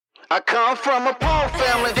I come from a poor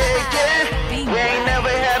family, yeah, yeah. We ain't never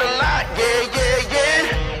had a lot, yeah, yeah,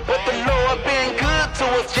 yeah. But the Lord been good to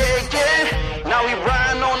us, yeah, yeah. Now we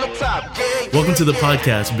riding on the top, yeah, yeah. Welcome to the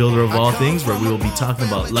podcast, Builder of All Things, where we will be talking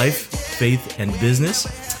about life, faith, and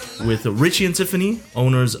business with Richie and Tiffany,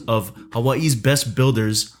 owners of Hawaii's best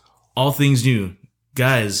builders, All Things New.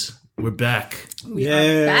 Guys, we're back. We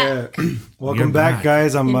are back. Welcome back,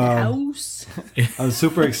 guys. in the house. I'm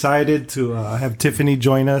super excited to have Tiffany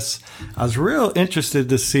join us. I was real interested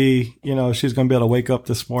to see, she's going to be able to wake up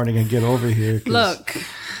this morning and get over here. 'Cause Look,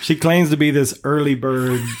 she claims to be this early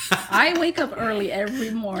bird I wake up early every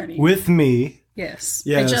morning. with me. Yes.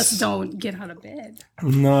 Yes. I just don't get out of bed.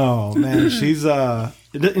 No, man, she's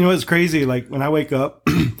it's crazy. Like when I wake up,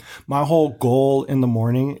 my whole goal in the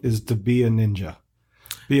morning is to be a ninja,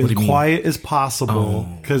 be as quiet as possible,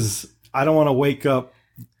 because I don't want to wake up.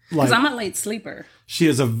 Because Like I'm a late sleeper. she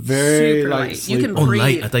is a very Super light light. You sleeper. can Oh, breathe.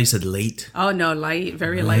 light. I thought you said late. Oh, no, light.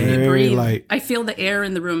 Very light. Very You breathe. light. I feel the air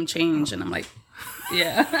in the room change, and I'm like,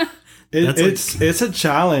 yeah. It's a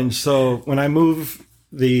challenge. So when I move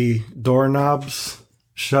the doorknobs,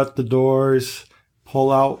 shut the doors,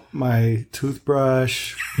 pull out my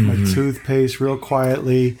toothbrush, my toothpaste real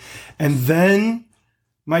quietly, and then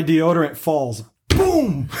my deodorant falls.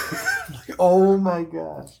 Boom! Like, oh my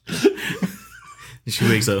gosh. She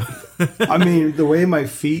wakes up. I mean, the way my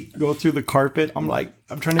feet go through the carpet, I'm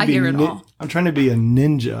trying to I be hear it all. I'm trying to be a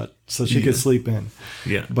ninja so she could sleep in.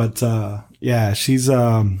 Yeah. But yeah, she's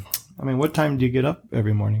what time do you get up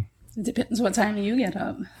every morning? It depends what time you get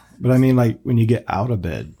up. But I mean, like when you get out of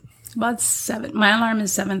bed, About 7. My alarm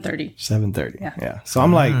is 7:30. 7:30. Yeah. Yeah. So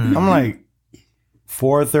I'm like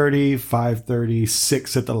 4:30, 5:30,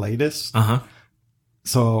 6 at the latest. Uh-huh.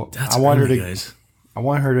 So That's I want her early, to. guys. I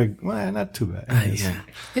want her to. Well, not too bad. I guess. Yeah.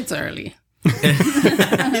 It's early.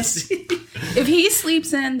 If he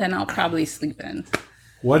sleeps in, then I'll probably sleep in.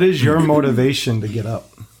 What is your motivation to get up?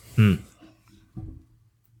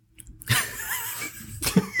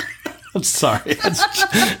 I'm sorry.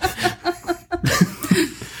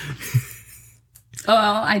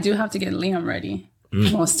 Well, I do have to get Liam ready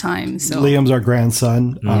most times. So Liam's our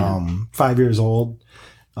grandson, 5 years old.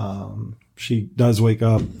 She does wake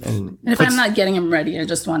up and if I'm not getting him ready, I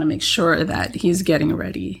just want to make sure that he's getting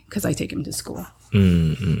ready because I take him to school.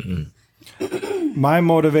 my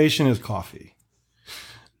motivation is coffee.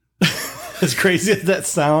 As crazy as that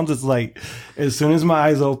sounds, it's like as soon as my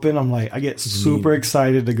eyes open, I'm like, I get super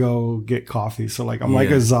excited to go get coffee. So like I'm like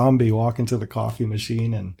a zombie walking to the coffee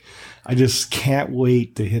machine, and I just can't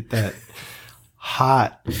wait to hit that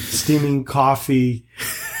hot steaming coffee.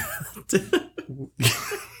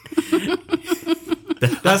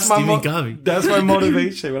 That's coffee. That's my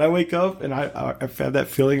motivation. When I wake up and I have that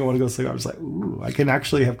feeling, I want to go sleep. I'm just like, ooh, I can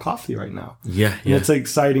actually have coffee right now. Yeah. And it's an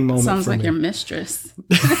exciting moment. Sounds for like me. your mistress.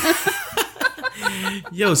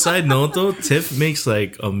 Yo, side note though, Tiff makes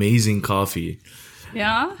like amazing coffee.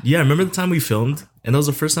 Yeah? Yeah, remember the time we filmed? And that was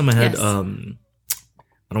the first time I had Yes.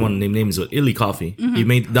 I don't want to name names, but Illy coffee. You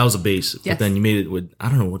made that was a base, but Yes. then you made it with I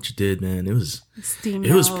don't know what you did, man. It was Steam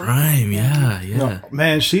prime, yeah. No,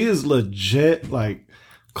 man, she is legit like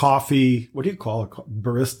coffee. What do you call it?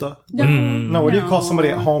 Barista? No, what do you call somebody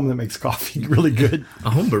at home that makes coffee really good? a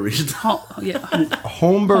home barista. Oh, yeah.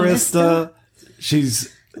 Home barista.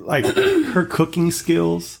 She's like her cooking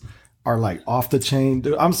skills are like off the chain.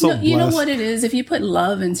 Dude, I'm so blessed. You know what it is? If you put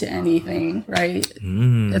love into anything, right?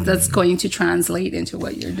 That's going to translate into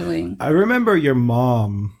what you're doing. I remember your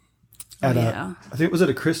mom at yeah. I think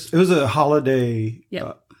it was a holiday.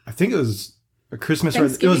 Yep. I think it was a Christmas. It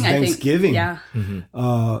was Thanksgiving, I think. Thanksgiving.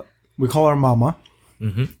 Yeah. We call her Mama.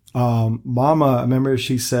 Mama, I remember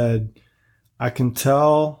she said, I can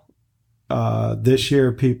tell this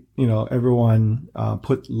year, everyone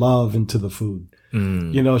put love into the food.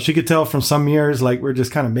 She could tell from some years, like we're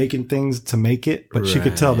just kind of making things to make it, but she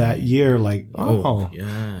could tell that year, like,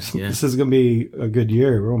 Yeah. this is going to be a good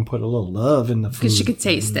year. We're going to put a little love in the food. Because she could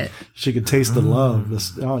taste it. She could taste the love.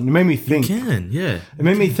 It made me think. Yeah. It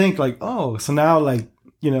made me think like, so now like,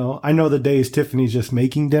 I know the days Tiffany's just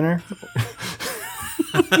making dinner.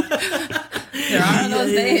 There are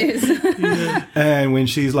those days. And when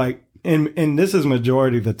she's like, and this is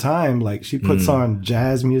majority of the time, like she puts on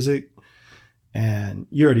jazz music and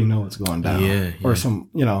you already know what's going down. Yeah. Or some,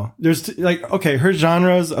 there's like, okay, her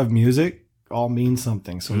genres of music all mean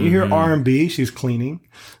something. So when you hear R&B, she's cleaning.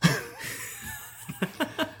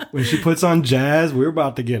 When she puts on jazz, we're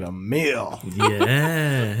about to get a meal. Yeah.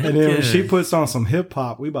 And then when she puts on some hip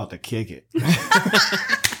hop, we about to kick it.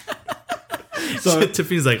 So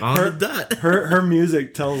Tiffany's like on the dot. her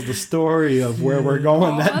music tells the story of where we're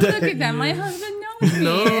going that day. Look at that. My husband knows He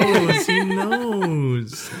knows. He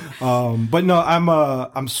knows. But no,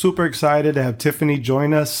 I'm super excited to have Tiffany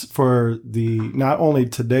join us for the not only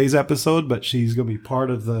today's episode, but she's going to be part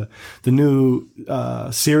of the new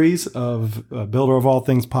series of Builder of All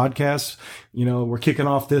Things podcast. You know, we're kicking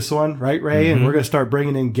off this one, right, Ray? And we're going to start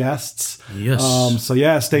bringing in guests. Yes. So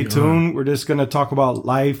yeah, stay tuned. We're just going to talk about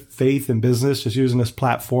life, faith, and business, just using this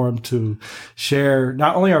platform to share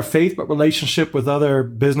not only our faith, but relationship with other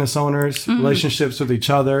business owners, relationships with each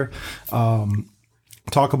other.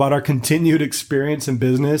 Talk about our continued experience in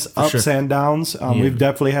business, ups and downs. We've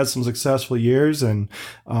definitely had some successful years, and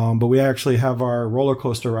but we actually have our roller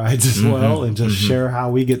coaster rides as well, and just share how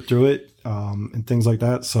we get through it and things like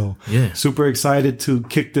that. So super excited to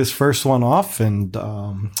kick this first one off and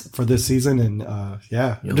for this season, and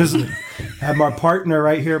just have my partner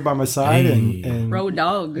right here by my side, and Road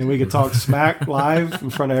Dog, and we can talk smack live in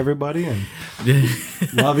front of everybody and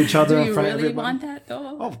love each other in front of everybody. Do you really want that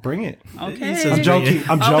though? Oh, bring it. Okay. I'm joking.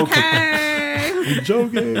 I'm joking. Okay. I'm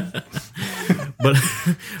joking. But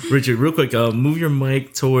Richard, real quick, move your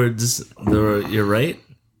mic towards your right.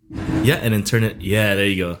 Yeah, and then turn it. Yeah, there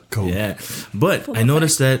you go. Cool. Yeah, but I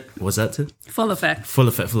noticed that. Was that too? Full effect. Full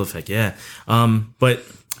effect. Yeah. But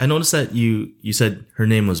I noticed that you said her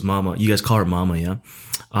name was Mama. You guys call her Mama, yeah.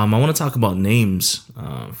 I want to talk about names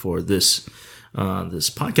for this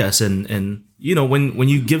podcast, and you know, when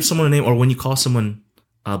you give someone a name or when you call someone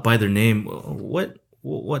by their name,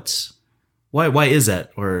 why is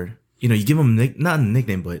that? Or you know, you give them not a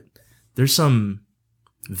nickname, but there's some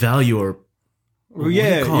value or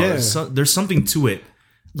there's something to it.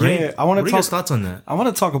 Right? Yeah, I want to talk. What are your thoughts on that? I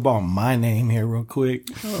want to talk about my name here real quick.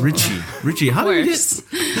 Richie, how do you get?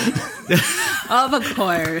 Of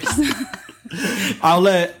course. I'll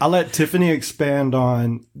let Tiffany expand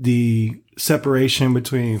on the separation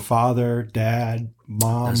between father, dad,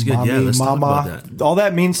 mom, That's good. mommy, Let's talk mama. about that. All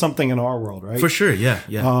that means something in our world, right? For sure, yeah.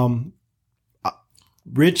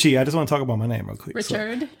 Richie, I just want to talk about my name real quick.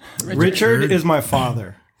 Richard. Richard is my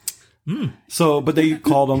father. So, but they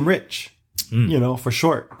called him Rich, you know, for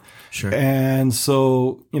short. Sure. And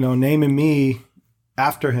so, you know, naming me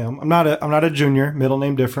after him, I'm not a junior, middle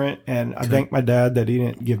name different. And I thank my dad that he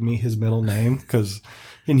didn't give me his middle name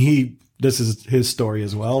this is his story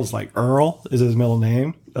as well. It's like Earl is his middle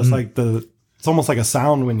name. That's like it's almost like a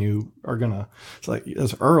sound when you are it's like,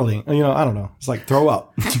 it's early. You know, I don't know. It's like throw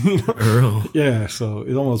up. You know? Earl. Yeah. So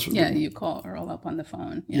it's almost. Yeah, you call Earl up on the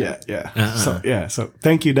phone. Yeah. So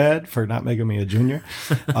thank you, Dad, for not making me a junior.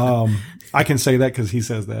 I can say that because he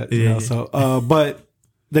says that. You know, so, but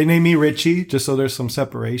they named me Richie just so there's some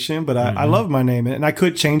separation. But I love my name, and I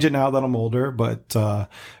could change it now that I'm older. But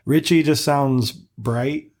Richie just sounds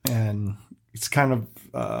bright, and it's kind of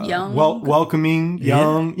young, welcoming,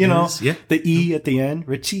 young. You know, the E at the end,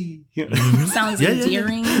 Richie. You know? Sounds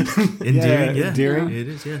endearing. Endearing. It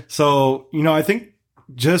is. Yeah. So you know, I think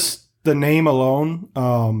just the name alone.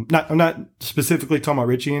 I'm not specifically talking about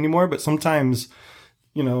Richie anymore, but sometimes,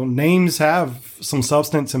 you know, names have some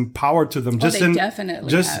substance and power to them,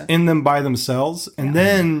 in them by themselves. And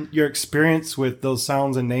then your experience with those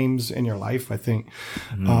sounds and names in your life, I think,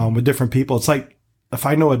 with different people. It's like, if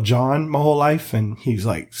I know a John my whole life and he's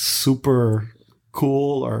like super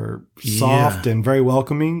cool or soft and very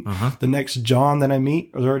welcoming, the next John that I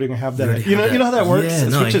meet is already going to have that. You know how that works?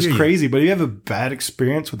 Which is crazy. But if you have a bad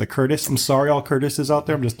experience with a Curtis, I'm sorry, all Curtises out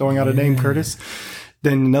there. I'm just throwing out a name, Curtis.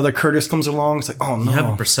 Then another Curtis comes along. It's like, oh no. You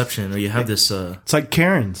have a perception, or you have this. It's like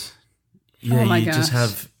Karen's. Yeah, oh my you gosh. just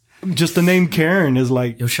have. Just the name Karen is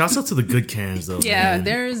like. Yo, shouts out to the good Karens though. Yeah, man.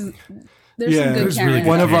 there's some good really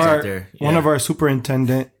Karens. good One of our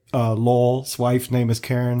superintendent, Lowell's wife's name is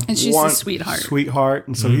Karen, and she's a sweetheart.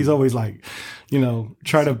 And so he's always like, you know,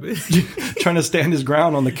 trying to stand his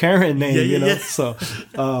ground on the Karen name, you know. So,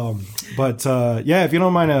 if you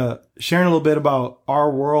don't mind sharing a little bit about our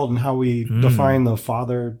world and how we define the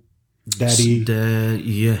father, daddy.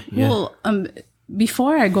 Well,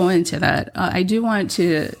 before I go into that, I do want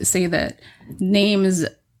to say that names,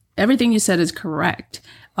 everything you said is correct.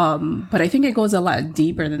 But I think it goes a lot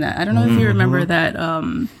deeper than that. I don't know if you remember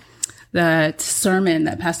that sermon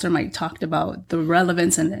that Pastor Mike talked about, the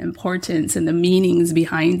relevance and the importance and the meanings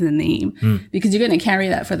behind the name, because you're going to carry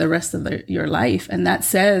that for the rest of your life. And that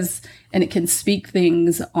says, and it can speak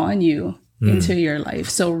things on you into your life.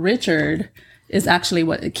 So Richard is actually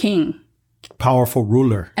what? A king. Powerful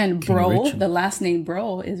ruler. And Bro, the last name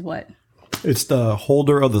Bro is what? It's the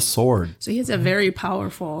holder of the sword. So he has a very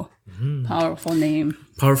powerful name.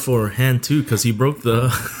 Powerful hand too, because he broke the.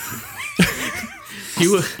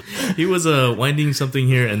 he was winding something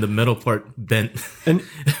here, and the metal part bent. And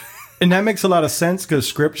And that makes a lot of sense because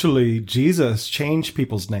scripturally, Jesus changed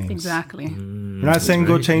people's names. Exactly. We're not saying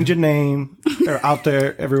go change your name or out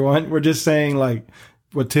there, everyone. We're just saying like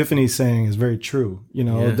what Tiffany's saying is very true. You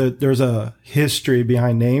know, there's a history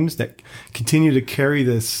behind names that continue to carry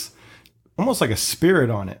this almost like a spirit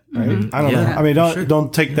on it, right? I don't know. I mean,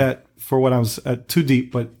 don't take that for what I was too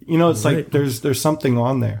deep, but you know, it's like there's something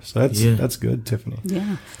on there. So that's good, Tiffany.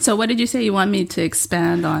 Yeah. So what did you say you want me to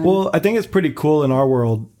expand on? Well, I think it's pretty cool in our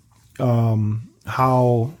world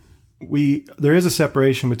how there is a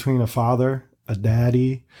separation between a father, a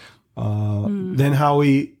daddy, then how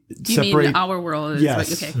we separate. You mean our world? Is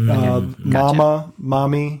yes. Like, okay. Mama,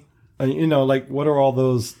 mommy. You know, like what are all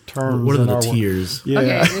those terms? What are the tiers? Yeah.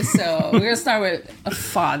 Okay, so we're gonna start with a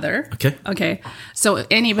father. Okay. So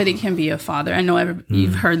anybody can be a father. I know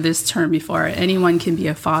you've heard this term before. Anyone can be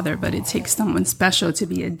a father, but it takes someone special to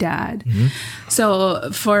be a dad. So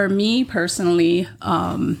for me personally,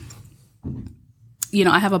 you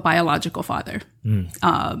know, I have a biological father.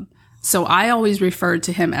 So I always refer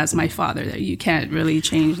to him as my father. You can't really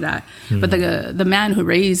change that. But the man who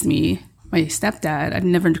raised me, my stepdad, I've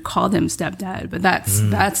never called him stepdad, but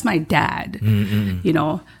that's my dad, you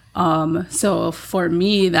know? So for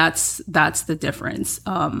me, that's the difference.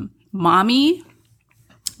 Mommy,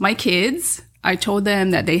 my kids, I told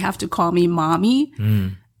them that they have to call me mommy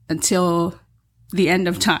until the end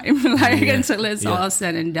of time, until it's all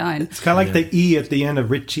said and done. It's kind of like the E at the end of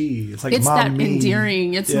Richie. It's like it's mommy. that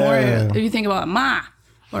endearing. It's more, if you think about ma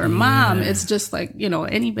or mom, it's just like, you know,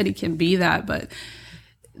 anybody can be that, but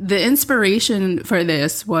the inspiration for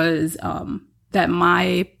this was that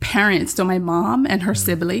my parents, so my mom and her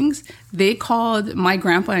siblings, they called my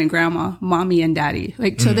grandpa and grandma mommy and daddy.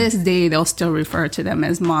 Like to this day, they'll still refer to them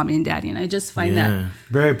as mommy and daddy. And I just find that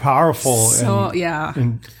very powerful. So,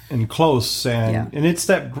 and close. And it's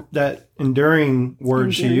that enduring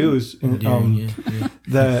word she used.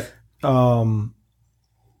 That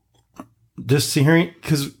just hearing,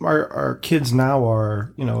 because our kids now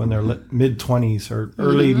are, you know, in their mid-20s or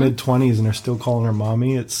early mid-20s and they're still calling her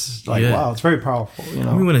mommy. It's like, wow, it's very powerful, you know.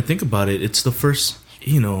 I mean, when I think about it, it's the first,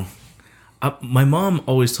 you know, my mom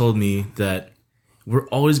always told me that we're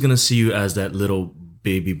always going to see you as that little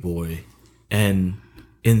baby boy. And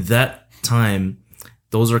in that time,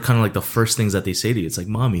 those are kind of like the first things that they say to you. It's like,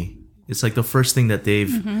 mommy. It's like the first thing that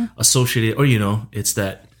they've associated, or, you know, it's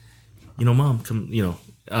that, you know, mom, come, you know.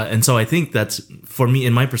 And so I think that's, for me,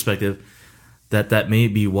 in my perspective, that may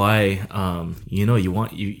be why, you know,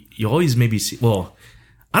 you always maybe see, well,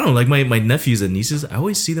 I don't know, like my nephews and nieces, I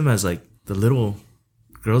always see them as like the little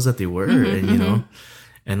girls that they were, and, you know,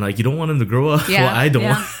 and like, you don't want them to grow up. Yeah, well, I don't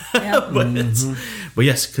want, but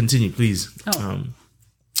yes, continue, please.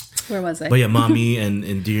 Where was I? But yeah, mommy and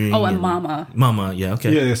endearing. And mama. Mama, yeah,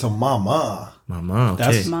 okay. Yeah, so mama. Mama, okay.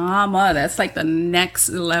 That's mama. That's like the next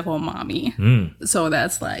level mommy. So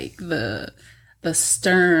that's like the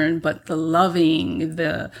stern, but the loving,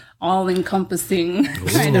 the all-encompassing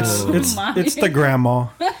kind of mommy. It's the grandma.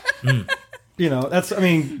 You know, that's, I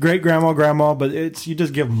mean, great grandma, but you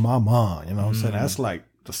just give mama, you know what I'm saying? That's like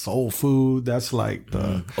the soul food. That's like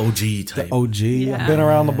the OG type. The OG. Yeah. I've been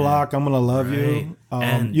around the block. I'm gonna love you.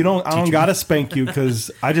 I don't gotta spank you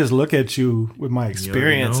because I just look at you with my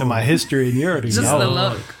experience and my history, and you already just know. The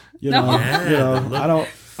look. You know, you know.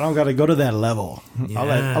 I don't gotta go to that level. Yeah.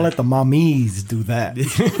 I'll let the mommies do that.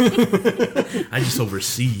 I just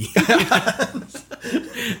oversee.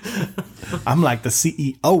 I'm like the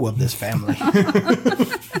CEO of this family.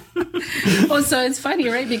 Well, so it's funny,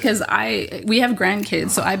 right? Because we have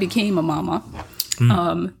grandkids, so I became a mama.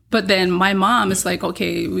 But then my mom is like,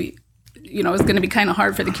 okay, it's going to be kind of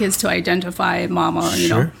hard for the kids to identify mama,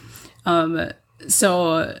 you know.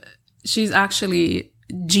 So she's actually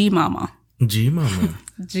G mama. G mama.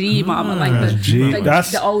 G mama, like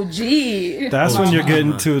the OG. That's when you're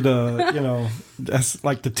getting to the, you know, that's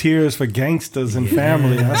like the tears for gangsters and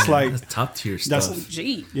family. That's like that's top tier stuff. That's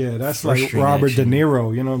OG. Yeah, that's like Robert De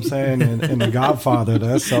Niro, you know what I'm saying? And The Godfather,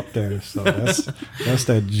 that's up there. So that's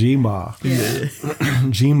that G-ma. Yeah.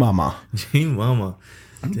 G-mama. G-mama.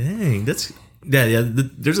 Dang, that's... Yeah.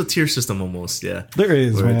 There's a tier system almost. Yeah, there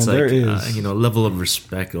is, man. It's like, there is, level of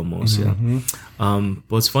respect almost. Yeah.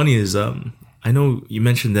 What's funny is, I know you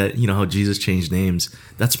mentioned that how Jesus changed names.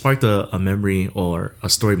 That sparked a memory or a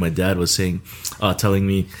story my dad was telling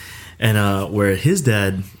me, and where his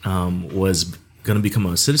dad was gonna become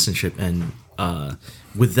a citizenship, and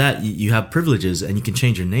with that you have privileges and you can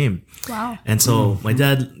change your name. Wow. And so my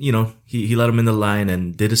dad, he let him in the line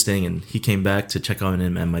and did his thing, and he came back to check on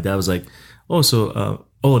him, and my dad was like,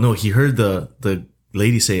 he heard the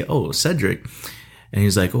lady say, "Oh, Cedric," And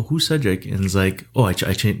he's like, "Oh, who's Cedric?" And he's like, "Oh, I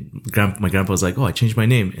changed." My grandpa was like, "Oh, I changed my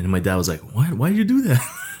name." And my dad was like, "What? Why did you do that?"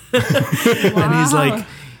 And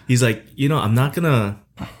he's like, you know, I'm not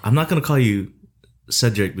gonna call you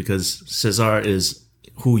Cedric because Cesar is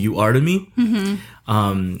who you are to me.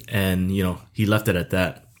 And you know, he left it at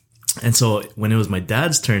that. And so when it was my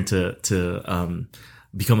dad's turn to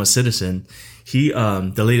become a citizen,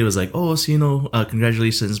 the lady was like, "Oh, so, you know,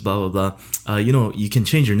 congratulations, blah, blah, blah. You know, you can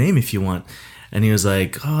change your name if you want." And he was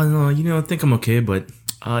like, "Oh, no, you know, I think I'm okay. But,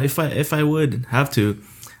 if I would have to,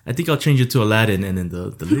 I think I'll change it to Aladdin." And then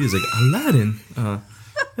the lady's like, "Aladdin?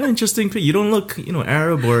 Interesting. You don't look, you know,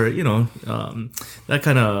 Arab or, you know, that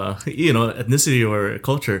kind of, you know, ethnicity or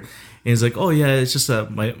culture." And he's like, "Oh yeah, it's just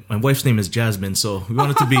my wife's name is Jasmine, so we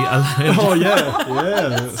want it to be Aladdin." Oh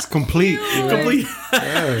yeah, it's complete. Complete.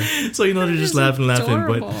 Yeah. So, you know, they're just laughing.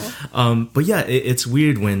 But yeah, it's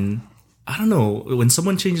weird when, I don't know, when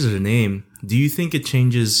someone changes their name. Do you think it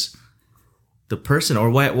changes the person, or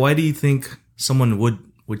why do you think someone would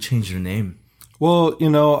change their name? Well, you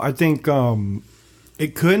know, I think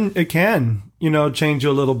it can, you know, change you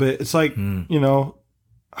a little bit. It's like, you know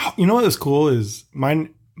what is cool is my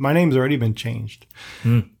name's already been changed.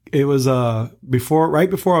 It was right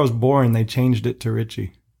before I was born, they changed it to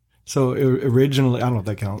Richie. So originally, I don't know if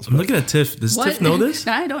that counts. I'm looking at Tiff. Does Tiff know this?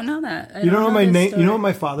 I don't know that. You don't know my name? You know what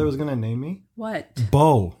my father was gonna name me? What?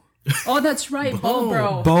 Bo. Oh, that's right, Bo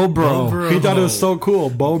Bro. Bo Bro. He thought it was so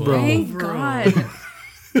cool, Bo Bro. Thank God.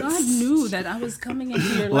 God knew that I was coming into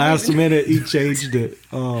your life. Last minute, he changed it.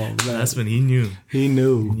 Oh, man. That's when he knew. He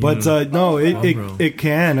knew. But no, it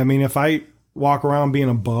can. I mean, if I walk around being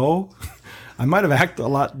a Bo, I might have acted a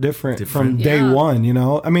lot different from day one, you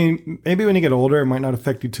know? I mean, maybe when you get older, it might not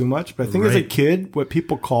affect you too much. But I think as a kid, what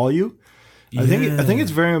people call you, I think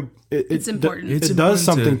it's very... It's important. It does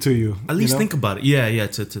something to you. At least think about it. Yeah,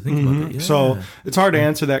 to think about it. Yeah. So it's hard to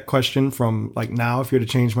answer that question from, like, now, if you're to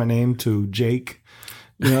change my name to Jake.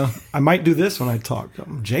 You know, I might do this when I talk.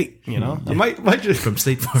 I'm Jake, you know. I might just... From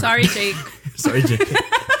State Farm. Sorry, Jake. Sorry, Jake.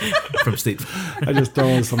 From State Farm. I just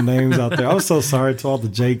throwing some names out there. I'm so sorry to all the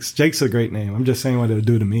Jakes. Jake's a great name. I'm just saying what it would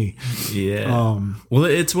do to me. Yeah. Well,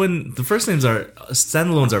 it's when the first names are...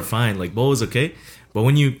 Standalones are fine. Like, Bo is okay. But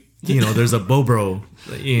when you know, there's a Bo Bro.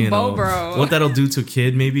 You know, Bo Bro. What that'll do to a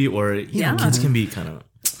kid, maybe. Or, you know, kids can be kind of...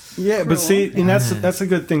 Yeah, but see, and that's a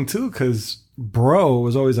good thing, too, because... Bro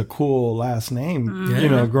was always a cool last name, you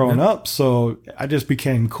know, growing up. So I just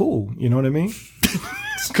became cool. You know what I mean?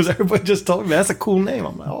 Because everybody just told me that's a cool name.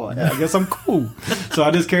 I'm like, oh yeah, I guess I'm cool. So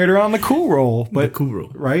I just carried around the cool role. But the cool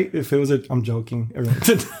role, right? If it was I'm joking.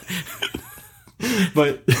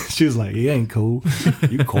 But she was like, "You ain't cool.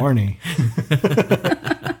 You corny."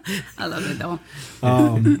 I love it though.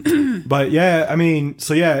 But yeah, I mean,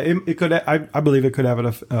 so yeah, it could. I believe it could have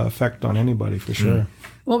an effect on anybody for sure.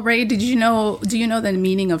 Well, Ray, do you know the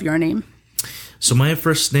meaning of your name? So my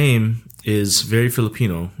first name is very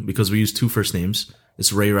Filipino because we use two first names.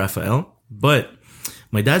 It's Ray Rafael. But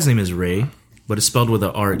my dad's name is Ray, but it's spelled with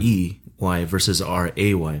a R-E-Y versus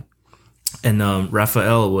R-A-Y. And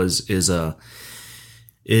Rafael is a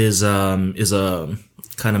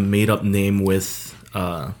kind of made up name with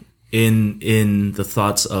in the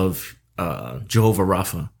thoughts of Jehovah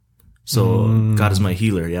Rapha. So God is my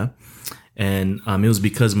healer, yeah. And it was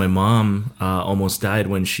because my mom almost died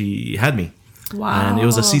when she had me. Wow. And it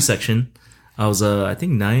was a C-section. I was I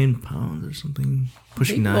think 9 pounds or something,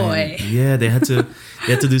 pushing Big 9. Boy. Yeah, they had to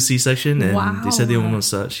do C-section, and Wow. they said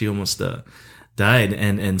she almost died,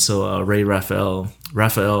 and so Ray Rafa,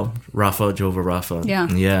 Jehovah Rapha.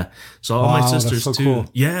 Yeah. So all my sisters that's so too. cool.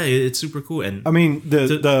 Yeah, it's super cool. And I mean,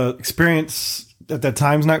 the experience at that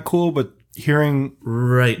time's not cool, but hearing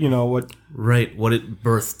you know what it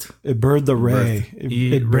birthed. It birthed the Ray.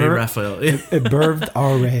 Ray Raphael. It birthed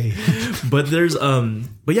our Ray. But there's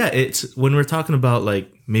but yeah, it's when we're talking about like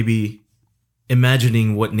maybe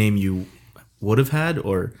imagining what name you would have had,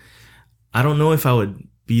 or I don't know if I would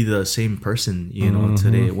be the same person, you know,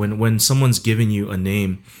 today. When someone's giving you a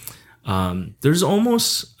name, there's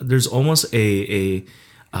almost a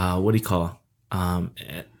what do you call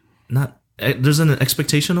there's an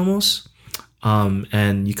expectation almost.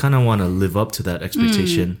 And you kind of want to live up to that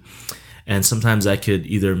expectation. And sometimes that could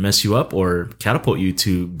either mess you up or catapult you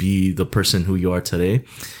to be the person who you are today.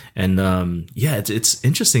 And, it's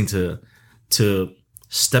interesting to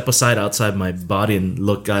step outside my body and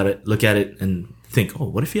look at it and think, oh,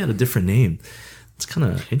 what if you had a different name? It's kind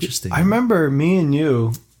of interesting. I remember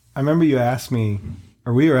you asked me,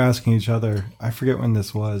 or we were asking each other, I forget when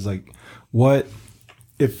this was, like, what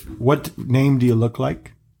name do you look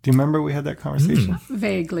like? Do you remember we had that conversation?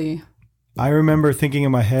 Vaguely. I remember thinking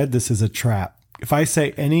in my head, this is a trap. if I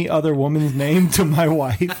say any other woman's name to my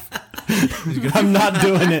wife, I'm not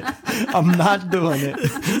doing it. I'm not doing it.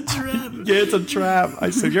 Trap. Yeah, it's a trap. I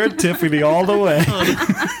said, you're Tiffany all the way.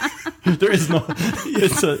 There is no,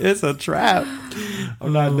 it's a trap.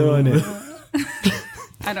 I'm not doing it.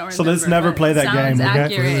 I don't remember. So let's never but play that sounds game, okay?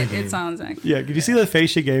 accurate. It sounds accurate. Yeah, could you see the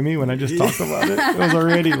face she gave me when I just talked about it? It was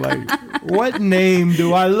already like, what name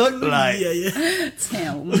do I look like? Yeah.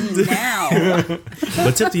 Tell me now.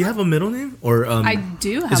 But Tiff, do you have a middle name? Or I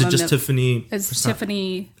do have is a it just Tiffany? It's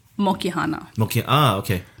Tiffany Mokihana. Okay.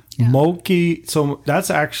 Okay. Moki. So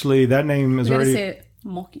that's actually, that name is We're going to already say it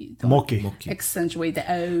Moki. Moki. Accentuate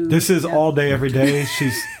the O. This is all day, every day.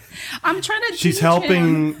 I'm trying to She's teach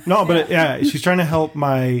helping. him. No, but she's trying to help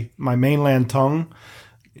my mainland tongue.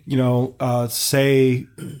 Say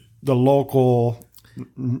the local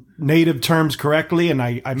native terms correctly, and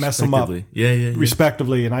I mess them up. Yeah.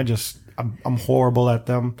 Respectively, and I'm horrible at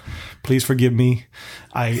them. Please forgive me.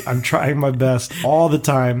 I'm trying my best all the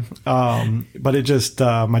time, but it just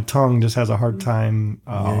my tongue just has a hard time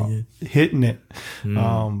hitting it.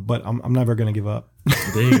 But I'm never gonna give up.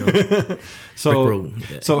 There you go.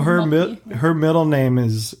 So her middle name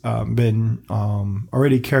has been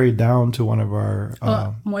already carried down to one of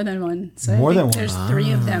our more than one. So more than one. There's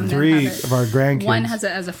three of them. Three of our grandkids. One has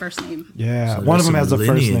it as a first name. Yeah, So one of them has the there's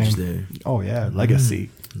first some name. lineage there. Oh yeah,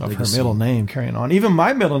 legacy of Legacy. her middle name carrying on. Even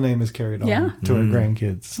my middle name is carried on to her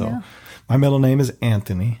grandkids. So my middle name is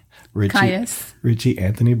Anthony. Richie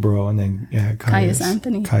Anthony Bro, and then Caius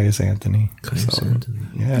Anthony.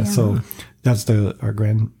 Yeah, so that's our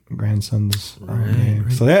grandson's name.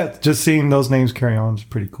 Right. So just seeing those names carry on is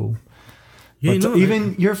pretty cool. Yeah, but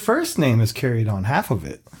even your first name is carried on, half of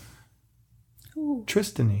it. Ooh.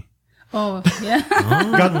 Tristany. Oh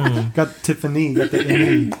yeah. Got Tiffany. Got the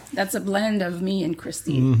N-E. That's a blend of me and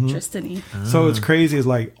Christy. Tristany. So it's crazy. Is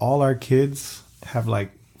like all our kids have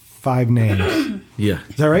like 5 names. Yeah.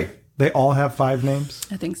 Is that right? They all have 5 names?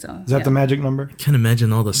 I think so. Is that the magic number? I can't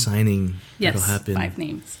imagine all the signing that'll happen. 5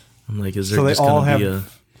 names. I'm like, is there just going to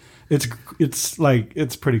be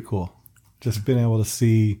it's pretty cool. Just being able to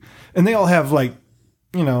see. And they all have like,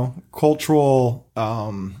 cultural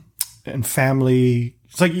and family.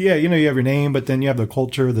 It's like, you have your name, but then you have the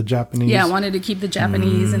culture, the Japanese. Yeah, I wanted to keep the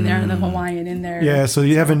Japanese in there and the Hawaiian in there. Yeah, so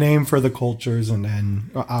you have a name for the cultures and then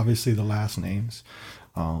obviously the last names.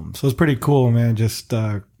 So it's pretty cool, man. Just,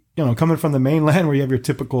 coming from the mainland where you have your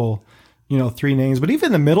typical, 3 names, but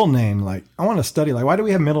even the middle name, like I want to study, like why do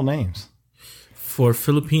we have middle names? For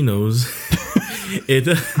Filipinos,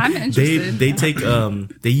 I'm interested. They take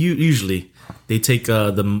they take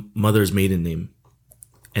the mother's maiden name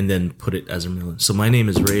and then put it as a middle. So my name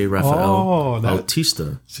is Ray Rafael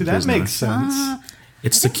Bautista. See, that makes sense.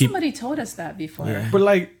 It's to keep. Somebody told us that before. Yeah. But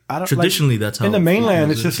like, I don't. Traditionally, that's how in the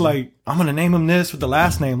mainland. It's just like I'm gonna name him this with the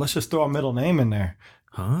last name. Let's just throw a middle name in there.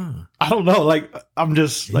 Huh. I don't know. Like, I'm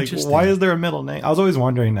just like, why is there a middle name? I was always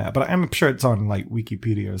wondering that, but I'm sure it's on like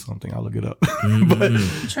Wikipedia or something. I'll look it up. But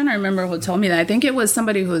I'm trying to remember who told me that. I think it was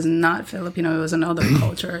somebody who was not Filipino. It was another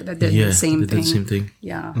culture that did the same thing. Did the same thing.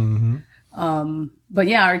 Yeah. But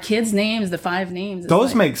yeah, our kids' names, the 5 names.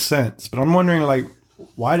 Those make sense, but I'm wondering like,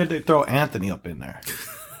 why did they throw Anthony up in there?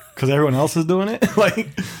 Because everyone else is doing it. Like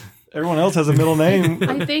everyone else has a middle name.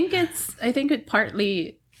 I think it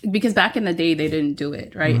partly because back in the day they didn't do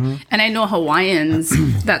it right, and I know Hawaiians.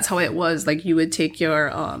 That's how it was. Like you would take your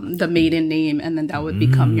the maiden name, and then that would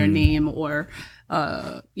become your name, or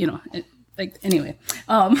anyway.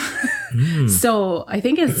 So I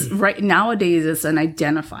think it's right nowadays it's an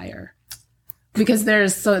identifier because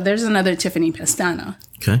there's another Tiffany Pestana,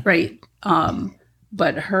 right?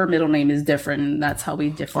 But her middle name is different, and that's how we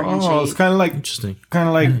differentiate. Oh, it's kind of like interesting. Kind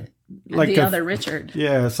of like the other Richard.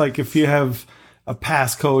 Yeah, it's like if you have a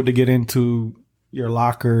passcode to get into your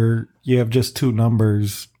locker, you have just 2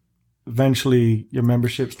 numbers. Eventually, your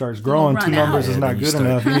membership starts growing. 2 numbers is not good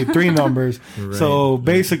enough. You need 3 numbers. Right, so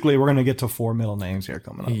basically, we're going to get to 4 middle names here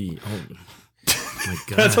coming up. My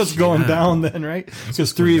gosh, that's what's going down then, right?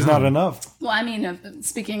 Because 3 is not enough. Well, I mean,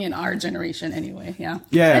 speaking in our generation anyway, yeah.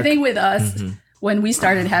 I think with us, when we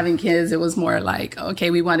started having kids, it was more like, okay,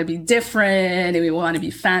 we want to be different and we want to be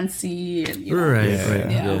fancy. And, Right.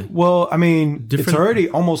 Yeah. Well, I mean, it's already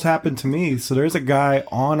almost happened to me. So there's a guy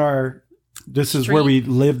on this is where we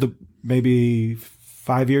lived maybe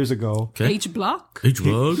 5 years ago. Okay. H Block? H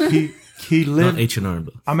Block? He lived. Not H&R,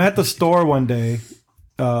 but. I'm at the store one day,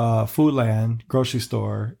 Foodland, grocery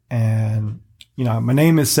store, and, my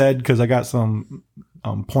name is said because I got some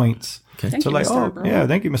points. Okay. Thank you, Mr. Bro. Yeah,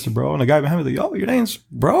 thank you, Mr. Bro. And the guy behind me was like, your name's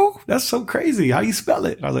Bro? That's so crazy. How you spell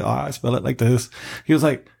it? I was like, I spell it like this. He was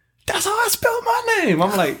like, that's how I spell my name.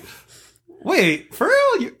 I'm like, wait, for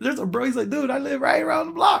real? There's a bro. He's like, dude, I live right around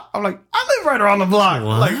the block. I'm like, I live right around the block.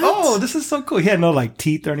 What? Like, oh, this is so cool. He had no like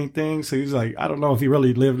teeth or anything. So he was like, I don't know if he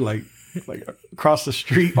really lived like across the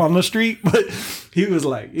street on the street, but he was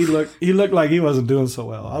like, he looked like he wasn't doing so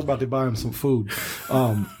well. I was about to buy him some food.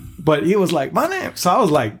 But he was like, my name. So I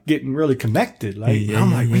was like getting really connected. Like,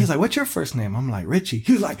 he's like, what's your first name? I'm like, Richie.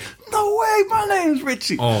 He was like, no way, my name's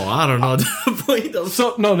Richie. Oh, I don't know.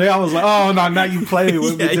 So no, I was like, oh no, now you playing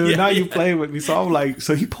with me, dude. Now you playing with me. So I'm like,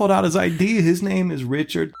 so he pulled out his ID. His name is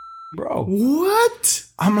Richard, bro. What?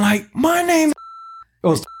 I'm like, my name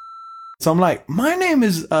goes. So I'm like, my name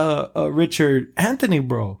is Richard Anthony,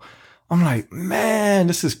 bro. I'm like, man,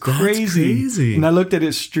 this is crazy. That's crazy. And I looked at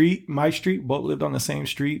his street, my street, both lived on the same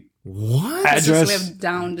street. What? Address. Just lived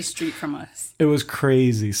down the street from us. It was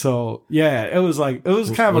crazy. So yeah, it was kind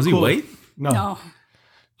of was cool. he white? No.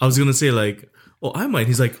 I was gonna say like, oh, I'm white.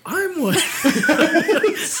 He's like, I'm white.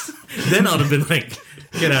 Then I'd have been like,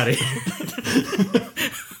 get out of here.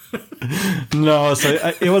 No,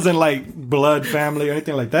 so it wasn't like blood family or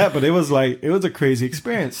anything like that, but it was a crazy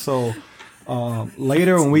experience. So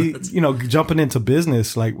later when we, jumping into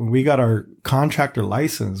business, like when we got our contractor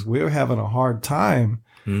license, we were having a hard time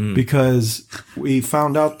because we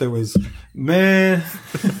found out there was, man.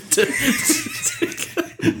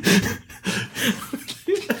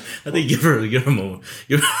 I think give her a moment.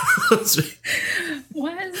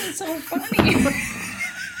 Why is it so funny?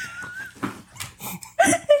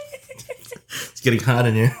 It's getting hot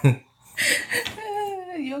in here.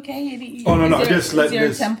 You okay? Oh no, just letting your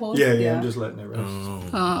this. temples? Yeah, I'm just letting it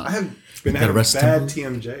rest. I have been having rest bad temples?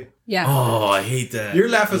 TMJ. Yeah. Oh, I hate that. You're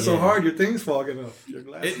laughing so hard, your thing's fogging up. Your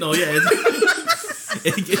glasses.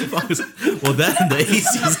 It fogs. Well, that and the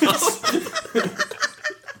AC's off.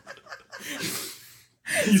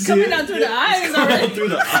 Coming out through the eyes already. Through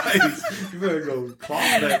the eyes. You better go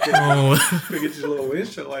clog that thing. Oh. Better get your little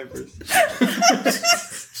windshield wipers.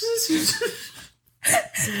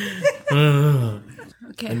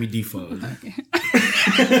 Okay. Let me defog.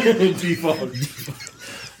 Defog.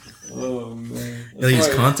 Oh man. I use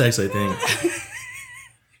contacts, I think.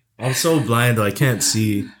 I'm so blind though, I can't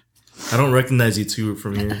see. I don't recognize you two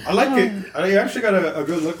from here. I like it. I actually got a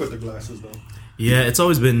good look with the glasses though. Yeah, it's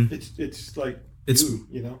always been. It's like It's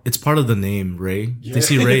you know. It's part of the name, Ray. Yeah. They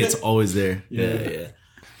see Ray, it's always there. Yeah.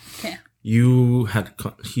 Okay.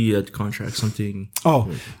 He had contract something.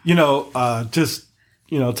 Oh, just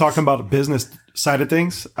talking about the business side of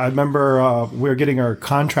things. I remember we were getting our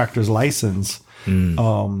contractor's license.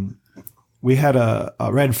 We had a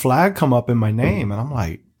red flag come up in my name, and I'm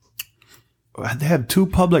like, they had 2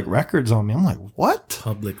 public records on me. I'm like, what?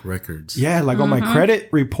 Public records. Yeah, like on my credit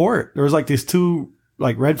report, there was like these 2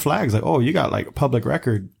 like red flags. Like, oh, you got like a public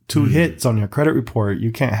record, 2 hits on your credit report.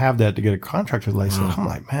 You can't have that to get a contractor's license. I'm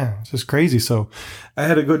like, man, it's just crazy. So I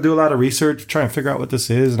had to go do a lot of research, try and figure out what this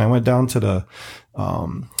is. And I went down to the,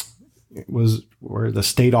 the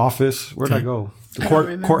state office. Where'd I go?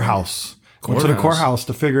 The courthouse. Went to the courthouse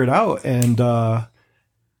to figure it out. And,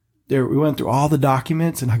 we went through all the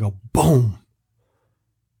documents and I go, boom.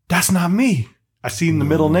 That's not me. I seen the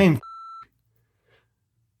middle name.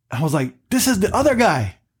 I was like, this is the other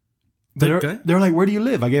guy. They're like, where do you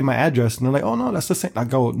live? I gave my address and they're like, oh no, that's the same. I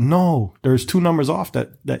go, no, there's 2 numbers off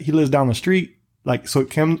that he lives down the street. Like, so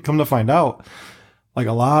come to find out, like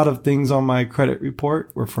a lot of things on my credit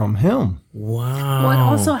report were from him. Wow. What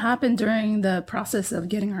also happened during the process of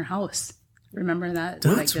getting our house? Remember that?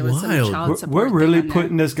 That's there was wild. some child support We're really thing on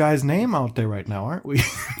putting this guy's name out there right now, aren't we?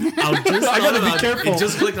 I gotta be careful. It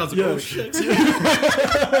just clicked. I was like, oh shit.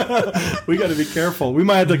 We got to be careful. We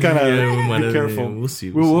might have to kind of be careful. We'll see.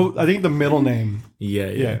 I think the middle name.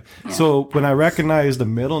 Yeah. So when I recognized the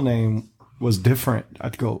middle name was different,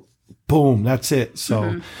 I'd go, boom, that's it.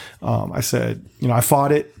 So I said, I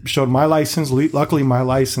fought it, showed my license. Luckily, my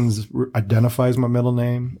license identifies my middle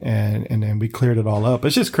name, and then we cleared it all up.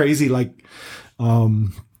 It's just crazy. Like, I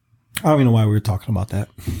don't even know why we were talking about that.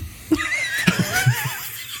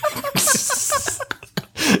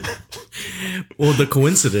 Well, the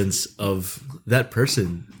coincidence of that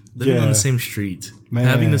person living on the same street,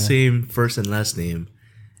 having the same first and last name,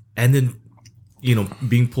 and then,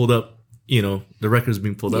 being pulled up, the records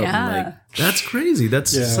being pulled up. Yeah. I'm like, that's crazy.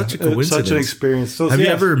 That's such a coincidence. Such an experience. So, have you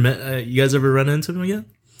ever met, you guys ever run into him again?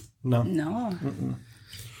 No.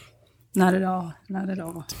 Not at all. Not at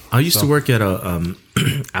all. I used to work at a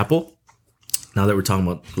Apple. Now that we're talking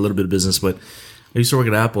about a little bit of business, but I used to work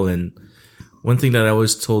at Apple, and one thing that I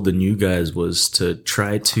always told the new guys was to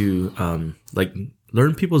try to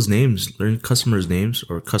learn people's names, learn customers' names,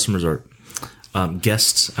 or customers or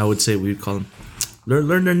guests. I would say we would call them.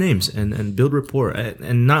 learn their names and build rapport,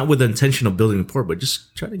 and not with the intention of building rapport, but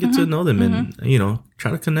just try to get to know them and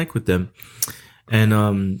try to connect with them. And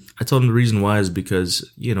I told them the reason why is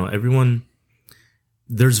because everyone,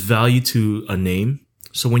 there's value to a name.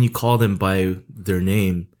 So when you call them by their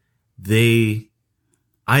name,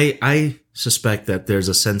 I suspect that there's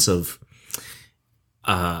a sense of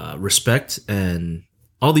respect and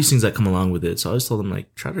all these things that come along with it. So I always told them,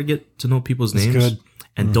 like, try to get to know people's names. Good.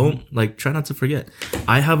 And don't, like, try not to forget.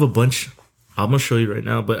 I have a bunch. I'm going to show you right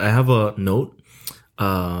now, but I have a note.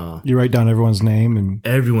 You write down everyone's name and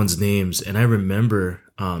everyone's names. And I remember,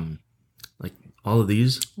 like, all of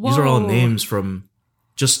these. Whoa. These are all names from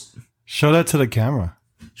just. Show that to the camera.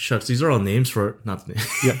 Shucks. These are all names for, not the name.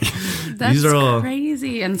 Yeah. That's these are all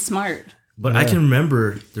crazy and smart. But I can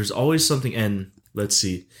remember there's always something. And let's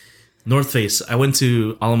see. North Face. I went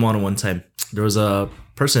to Ala Moana one time. There was a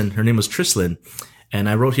person. Her name was Trislyn. And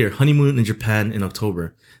I wrote here, honeymoon in Japan in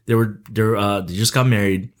October. They just got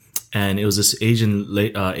married, and it was this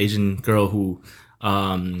Asian girl who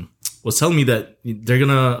was telling me that they're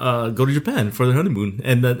gonna go to Japan for their honeymoon,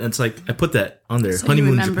 and then it's like I put that on there, so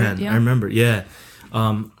honeymoon in Japan. Yeah. I remember, yeah.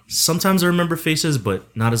 Sometimes I remember faces,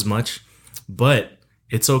 but not as much. But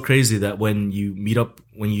it's so crazy that when you meet up,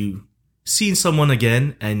 when you see someone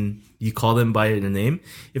again, and you call them by their name.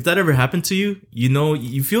 If that ever happened to you,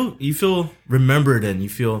 you feel remembered and you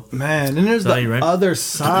feel man. And there's the other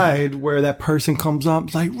side where that person comes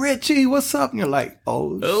up like, Richie, what's up? And you're like,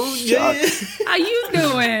 oh yeah. How you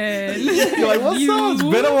doing? You're like, what's up? It's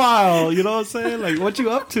been a while. You know what I'm saying? Like, what you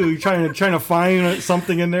up to? You trying to find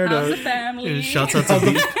something in there How's the family? Shouts out to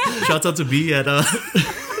B. Shouts out to B at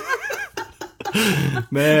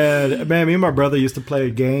Man, me and my brother used to play a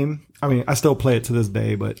game. I mean, I still play it to this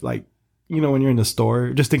day, but like, when you're in the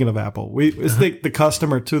store, just thinking of Apple, it's the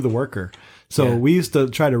customer to the worker. So we used to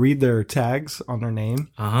try to read their tags on their name,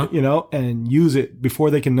 and use it before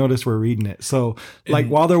they can notice we're reading it. So like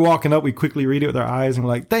while they're walking up, we quickly read it with our eyes and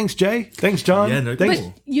we're like, thanks, Jay. Thanks, John. Yeah, no, thanks.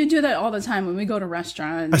 But you do that all the time when we go to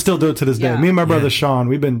restaurants. I still do it to this day. Me and my brother Sean,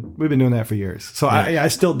 we've been doing that for years. So I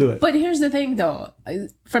still do it. But here's the thing though,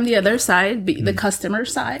 from the other side, the customer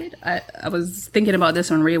side, I was thinking about this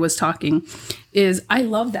when Ray was talking, is I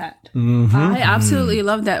love that. Mm-hmm. I absolutely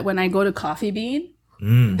love that when I go to Coffee Bean.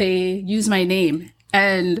 They use my name,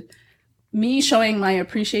 and me showing my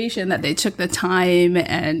appreciation that they took the time,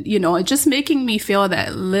 and just making me feel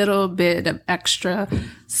that little bit of extra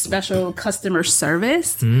special customer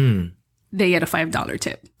service. They get a $5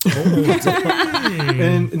 tip.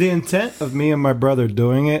 And the intent of me and my brother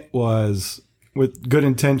doing it was with good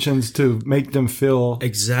intentions to make them feel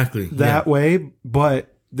exactly that way,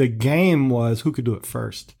 but the game was who could do it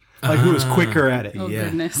first. Like who was quicker at it? Oh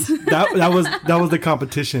goodness! That was the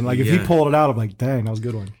competition. Like if he pulled it out, I'm like, dang, that was a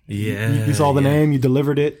good one. Yeah, you saw the name, you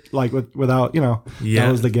delivered it like without that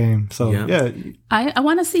was the game. So I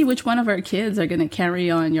want to see which one of our kids are going to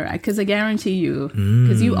carry on your because I guarantee you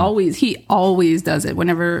because he always does it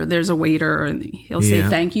whenever there's a waiter and he'll say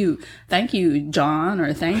thank you John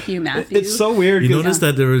or thank you Matthew. It's so weird. You notice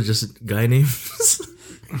that there were just guy names.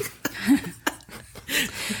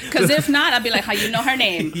 Because if not, I'd be like, how you know her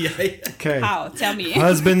name? Okay. How? Tell me.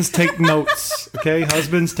 Husbands take notes. Okay.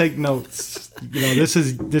 Husbands take notes. This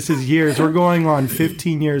is years. We're going on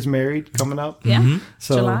 15 years married coming up. Yeah. Mm-hmm.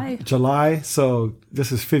 So July. So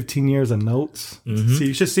this is 15 years of notes. Mm-hmm. So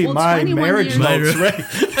you should see my marriage notes, right?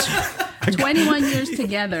 21 years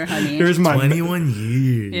together, honey. Here's my 21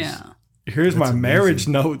 years. Yeah. Here's my marriage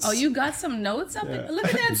notes. Oh, you got some notes up? Yeah. Look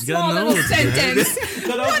at that small little sentence.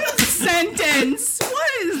 What a sentence.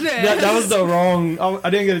 What is this? That was the wrong...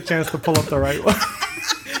 I didn't get a chance to pull up the right one.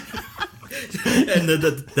 And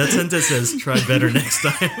that sentence says, try better next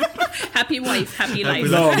time. Happy wife, happy life.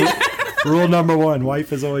 No, rule number 1,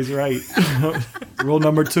 wife is always right. Rule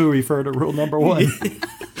number 2, refer to rule number 1.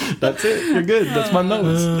 That's it. You're good. That's my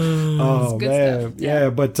notes. Oh, man. Yeah.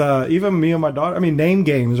 But even me and my daughter, I mean, name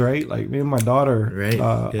games, right? Like me and my daughter,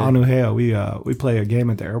 Anuhea, we play a game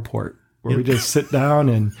at the airport where we just sit down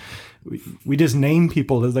and we just name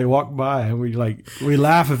people as they walk by, and we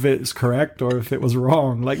laugh if it's correct or if it was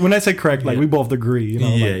wrong. Like when I say correct, like we both agree,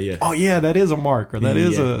 oh yeah, that is a Mark, or that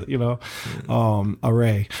is a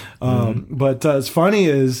Ray. But it's funny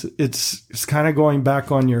is it's kind of going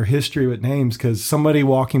back on your history with names, because somebody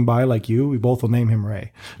walking by like you, we both will name him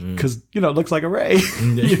Ray because it looks like a Ray.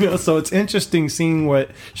 So it's interesting seeing what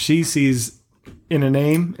she sees in a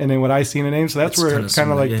name and then what I see in a name. So that's where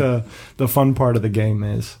kind of like the fun part of the game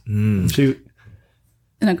is. No,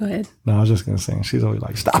 go ahead. No, I was just going to say, she's always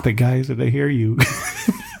like, stop it, guys, if they hear you.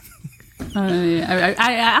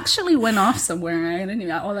 I actually went off somewhere. I didn't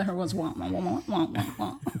even. All I heard was wah, wah, wah, wah, wah, wah,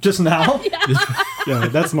 wah. Just now? Yeah,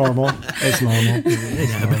 that's normal. That's normal.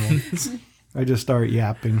 It's normal. I just start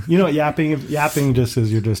yapping. You know what yapping just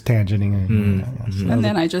is you're just tangenting. And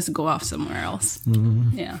then I just go off somewhere else.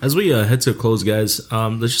 Yeah. As we head to a close, guys,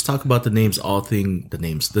 let's just talk about the name All Things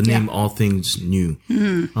New.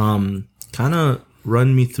 Kind of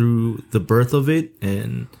run me through the birth of it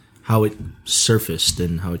and how it surfaced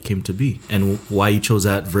and how it came to be and why you chose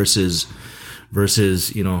that versus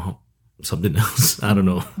something else. I don't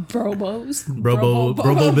know. Brobos.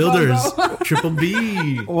 Brobo Builders. Triple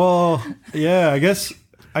B. Well, yeah, I guess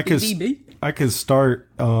I could start.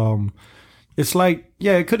 It's like,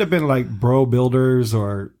 yeah, it could have been like Bro Builders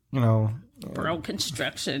or, Bro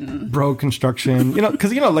Construction.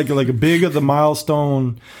 Because, like a big of the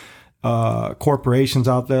milestone corporations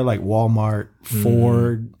out there like Walmart,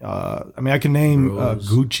 Ford. I can name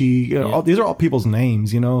Gucci. These are all people's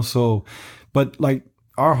names, So, but like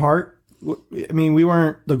our heart,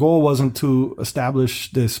 the goal wasn't to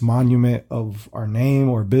establish this monument of our name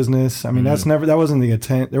or business. That wasn't the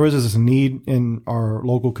intent. There was just this need in our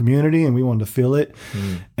local community and we wanted to fill it.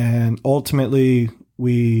 And ultimately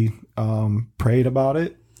we prayed about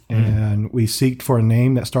it and we seeked for a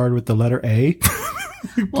name that started with the letter A.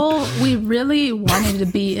 Well, we really wanted to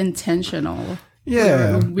be intentional.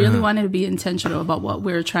 Yeah. We really wanted to be intentional about what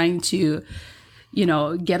we were trying to,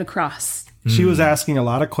 get across. She was asking a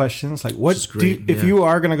lot of questions, like, if you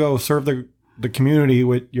are going to go serve the community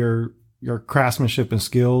with your craftsmanship and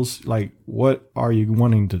skills, like, what are you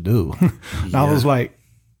wanting to do? And I was like,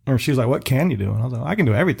 or she was like, what can you do? And I was like, I can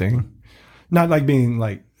do everything. Not like being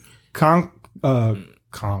like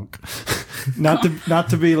not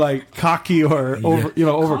to be like cocky or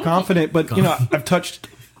overconfident, but I've touched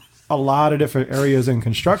a lot of different areas in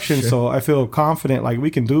construction, so I feel confident like we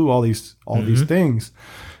can do all these things.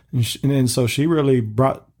 And then so she really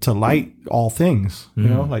brought to light all things,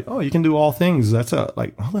 like, oh, you can do all things. That's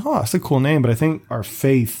that's a cool name. But I think our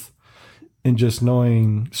faith in just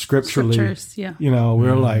knowing scripturally,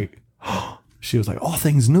 we're like, she was like, all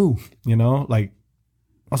things new, like,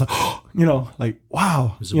 I was like, like,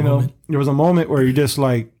 wow, there was a moment where you just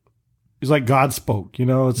like, it's like God spoke,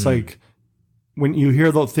 it's like, when you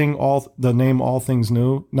hear the name All Things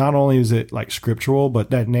New, not only is it like scriptural, but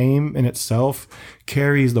that name in itself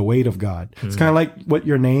carries the weight of God. It's kind of like what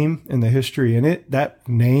your name and the history in it, that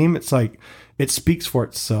name, it's like, it speaks for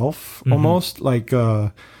itself almost. Like,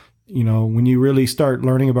 when you really start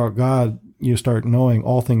learning about God, you start knowing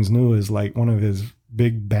All Things New is like one of his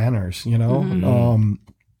big banners,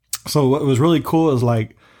 so what was really cool is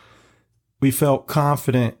like, we felt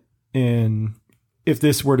confident in, if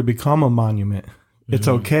this were to become a monument, it's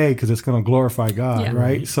okay because it's going to glorify God,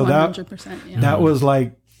 right? So 100%, that was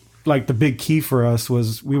like the big key for us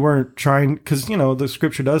was we weren't trying, because the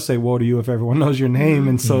scripture does say, "Woe to you if everyone knows your name,"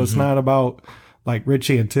 and so it's not about like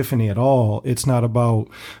Richie and Tiffany at all. It's not about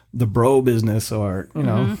the bro business or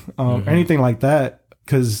anything like that,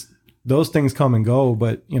 because those things come and go.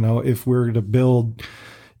 But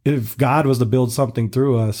if God was to build something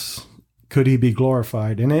through us, could he be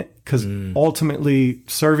glorified in it? Because ultimately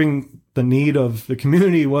serving the need of the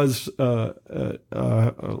community was like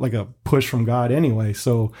a push from God anyway.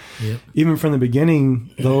 So even from the beginning,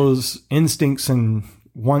 those instincts and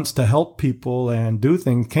wants to help people and do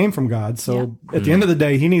things came from God. So at the end of the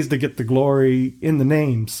day, he needs to get the glory in the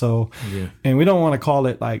name. So, and we don't want to call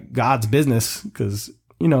it like God's business because,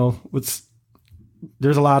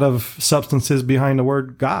 there's a lot of substances behind the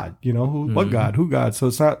word God, what God, who God.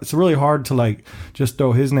 So it's really hard to like just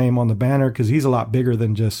throw his name on the banner because he's a lot bigger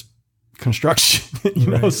than just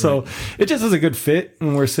construction, so it just is a good fit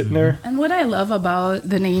when we're sitting there. And what I love about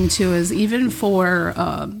the name too is even for,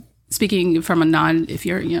 speaking from if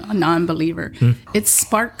you're a non-believer, it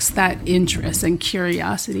sparks that interest and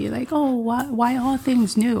curiosity, like, oh, why All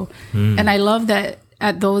Things New? And I love that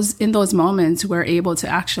in those moments, we're able to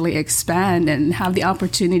actually expand and have the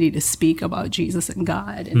opportunity to speak about Jesus and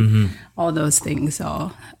God and all those things.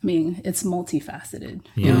 So, it's multifaceted.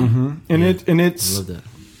 And it's I love that.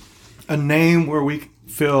 A name where we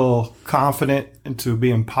feel confident and to be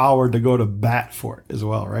empowered to go to bat for it as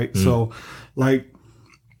well, right? So, like,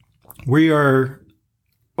 we are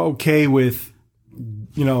okay with,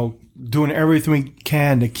 doing everything we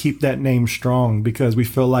can to keep that name strong because we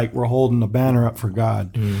feel like we're holding the banner up for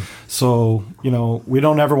God. So, we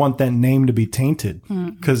don't ever want that name to be tainted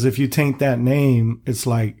because if you taint that name, it's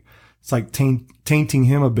like it's like tainting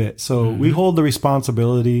him a bit. So we hold the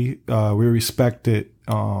responsibility. We respect it.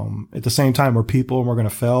 At the same time, we're people and we're going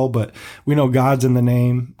to fail, but we know God's in the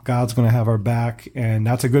name. God's going to have our back, and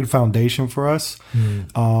that's a good foundation for us.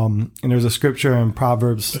 And there's a scripture in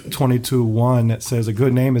Proverbs 22:1 that says a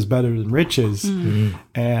good name is better than riches.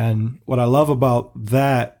 And what I love about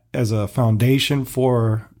that as a foundation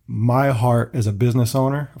for my heart as a business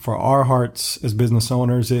owner, for our hearts as business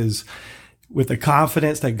owners, is with the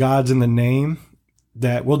confidence that God's in the name,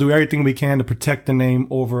 that we'll do everything we can to protect the name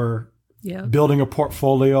over building a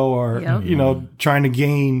portfolio or, trying to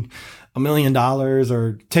gain $1 million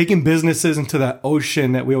or taking businesses into that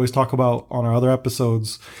ocean that we always talk about on our other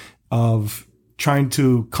episodes of trying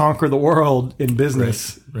to conquer the world in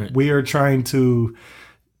business. Right. We are trying to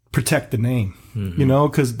protect the name,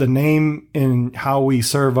 because the name and how we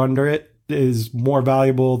serve under it is more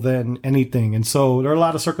valuable than anything. And so there are a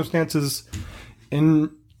lot of circumstances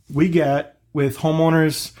we get with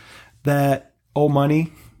homeowners that owe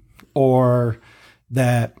money, or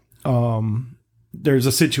that there's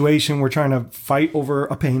a situation we're trying to fight over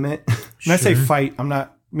a payment. When I say fight, I'm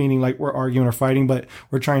not meaning like we're arguing or fighting, but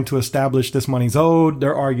we're trying to establish this money's owed.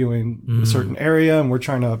 They're arguing a certain area, and we're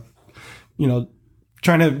trying to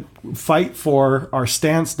fight for our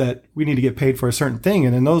stance that we need to get paid for a certain thing.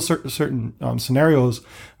 And in those certain scenarios,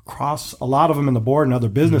 across a lot of them in the board and other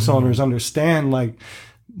business owners understand, like,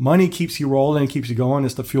 money keeps you rolling, keeps you going.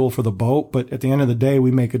 It's the fuel for the boat. But at the end of the day,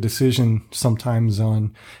 we make a decision sometimes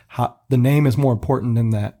on how the name is more important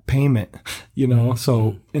than that payment,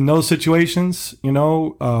 So in those situations,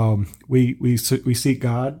 we seek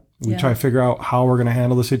God. We try to figure out how we're going to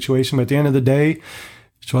handle the situation. But at the end of the day,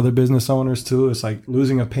 to other business owners too, it's like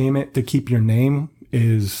losing a payment to keep your name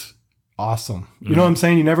is awesome. You know what I'm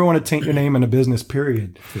saying? You never want to taint your name in a business,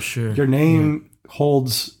 period. For sure. Your name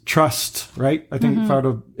holds trust, right? I think part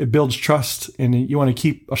of it builds trust, and you want to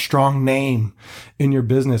keep a strong name in your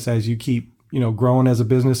business as you keep, growing as a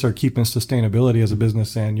business or keeping sustainability as a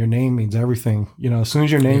business. And your name means everything. As soon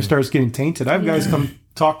as your name starts getting tainted, I have guys come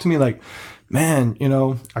talk to me like, man,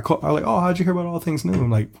 I'm like, oh, how'd you hear about All Things New?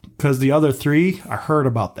 I'm like, because the other three, I heard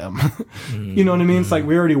about them. You know what I mean? It's like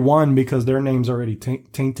we already won because their name's already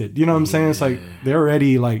tainted. You know what I'm saying? It's like they're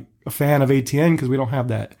already like a fan of ATN because we don't have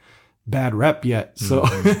that bad rep yet. So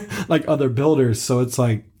like other builders. So it's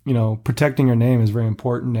like, protecting your name is very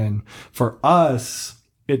important. And for us,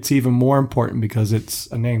 it's even more important because it's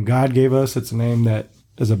a name God gave us. It's a name that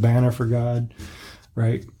is a banner for God,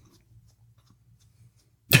 right?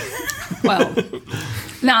 Well,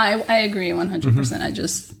 no, I agree 100%. I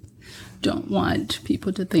just don't want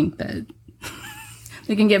people to think that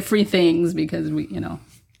they can get free things because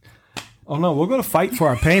Oh no, we're going to fight for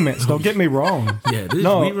our payments. Don't get me wrong. Yeah,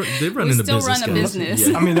 they run into still business. Run a business.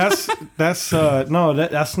 Yeah. I mean, that's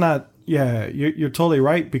not. Yeah, you're totally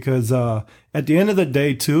right because at the end of the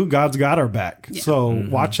day, too, God's got our back. Yeah. So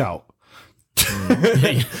watch out.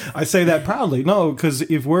 I say that proudly. No, because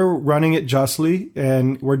if we're running it justly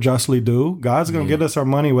and we're justly due, God's going to get us our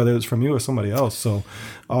money, whether it's from you or somebody else. So,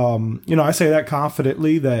 I say that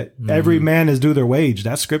confidently that every man is due their wage.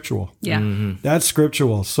 That's scriptural. Yeah. That's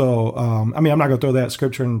scriptural. So, I'm not going to throw that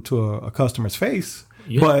scripture into a customer's face.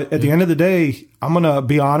 Yeah. But at the end of the day, I'm going to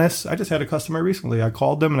be honest. I just had a customer recently. I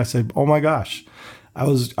called them and I said, oh my gosh,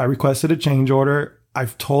 I requested a change order.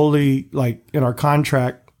 I've totally, like, in our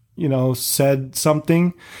contract, said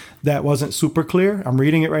something that wasn't super clear. I'm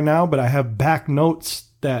reading it right now, but I have back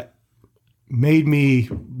notes that made me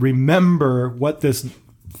remember what this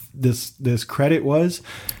credit was.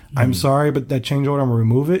 I'm sorry, but that change order, I'm gonna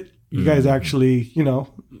remove it. You guys actually,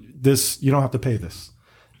 this, you don't have to pay this.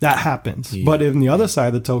 That happens. Yeah. But in the other side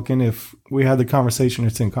of the token, if we had the conversation,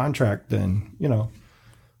 it's in contract, then,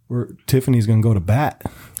 Tiffany's going to go to bat.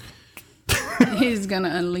 He's going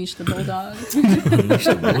to unleash the bulldog.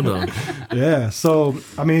 Yeah. So,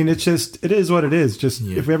 I mean, it is what it is. Just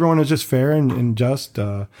if everyone is just fair and just,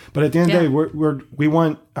 but at the end of the day, we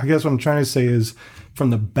want, I guess what I'm trying to say is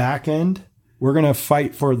from the back end, we're going to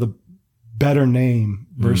fight for the better name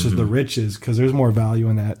versus the riches, because there's more value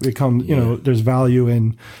in that. There's value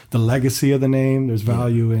in the legacy of the name. There's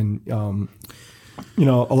value in, a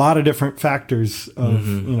lot of different factors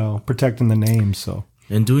of, protecting the name. So.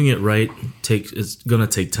 And doing it right it's gonna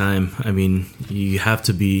take time. I mean, you have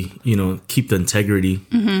to be, keep the integrity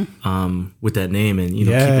with that name, and keep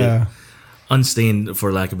it unstained,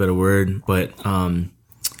 for lack of a better word. But I've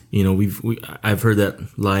heard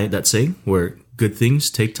that saying where good things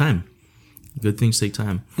take time. Good things take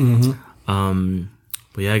time.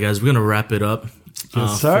 But yeah, guys, we're gonna wrap it up.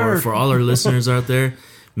 Yes, sir. For all our listeners out there.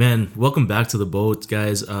 Man, welcome back to the boat,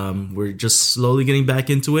 guys. We're just slowly getting back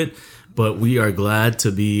into it, but we are glad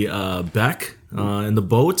to be back in the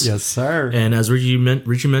boat. Yes, sir. And as Richie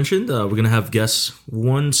mentioned, we're gonna have guests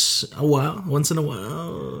once in a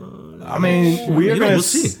while. I mean, we'll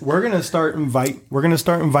see. We're gonna start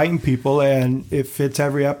inviting people, and if it's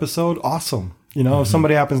every episode, awesome. You know, if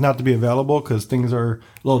somebody happens not to be available because things are a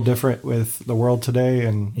little different with the world today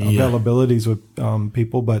and availabilities with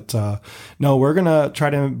people. But no, we're going to try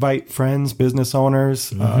to invite friends, business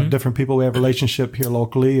owners, different people we have relationship here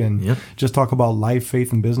locally and just talk about life,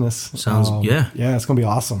 faith, and business. Sounds, Yeah, it's going to be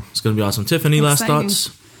awesome. It's going to be awesome. Tiffany, last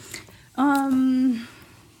thoughts?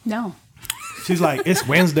 No. She's like, it's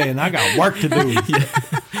Wednesday and I got work to do.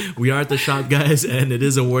 We are at the shop, guys, and it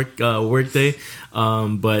is a work day.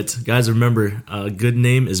 But guys, remember, a good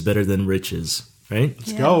name is better than riches, right?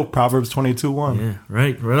 Let's go. Proverbs 22:1. Yeah,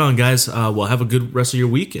 right on, guys. Well, have a good rest of your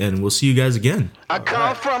week, and we'll see you guys again. I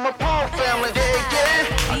come from a poor family,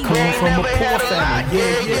 I come from a poor family,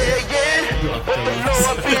 But the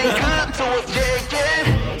Lord been good to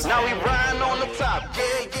us, Now we riding on the top,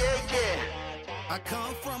 I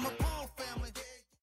come from a